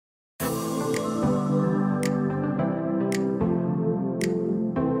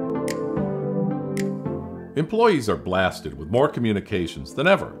Employees are blasted with more communications than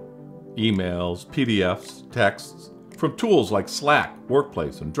ever. Emails, PDFs, texts, from tools like Slack,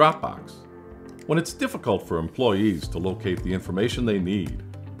 Workplace, and Dropbox. When it's difficult for employees to locate the information they need,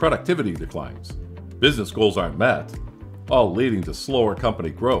 productivity declines. Business goals aren't met, all leading to slower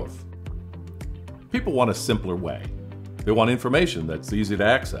company growth. People want a simpler way. They want information that's easy to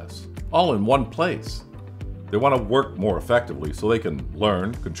access, all in one place. They want to work more effectively so they can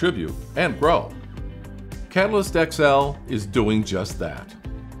learn, contribute, and grow. Catalyst XL is doing just that.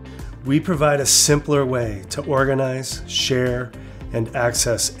 We provide a simpler way to organize, share, and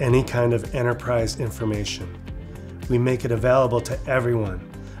access any kind of enterprise information. We make it available to everyone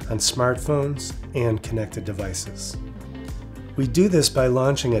on smartphones and connected devices. We do this by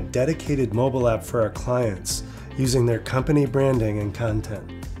launching a dedicated mobile app for our clients using their company branding and content.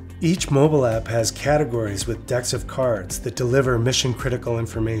 Each mobile app has categories with decks of cards that deliver mission-critical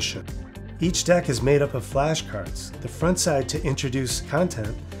information. Each deck is made up of flashcards, the front side to introduce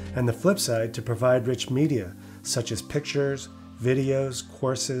content and the flip side to provide rich media such as pictures, videos,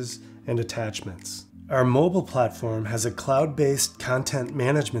 courses, and attachments. Our mobile platform has a cloud-based content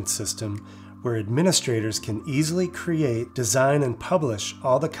management system where administrators can easily create, design, and publish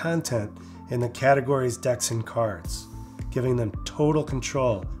all the content in the categories, decks, and cards, giving them total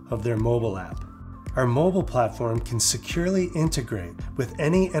control of their mobile app. Our mobile platform can securely integrate with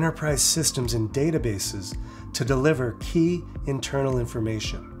any enterprise systems and databases to deliver key internal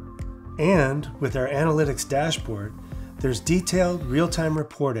information. And with our analytics dashboard, there's detailed real-time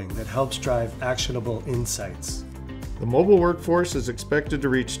reporting that helps drive actionable insights. The mobile workforce is expected to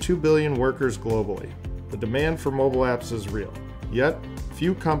reach 2 billion workers globally. The demand for mobile apps is real. Yet,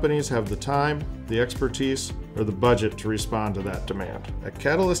 few companies have the time, the expertise, or the budget to respond to that demand. At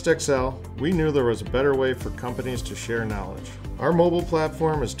Catalyst XL, we knew there was a better way for companies to share knowledge. Our mobile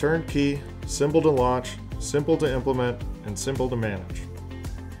platform is turnkey, simple to launch, simple to implement, and simple to manage.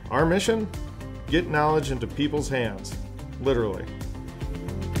 Our mission? Get knowledge into people's hands, literally.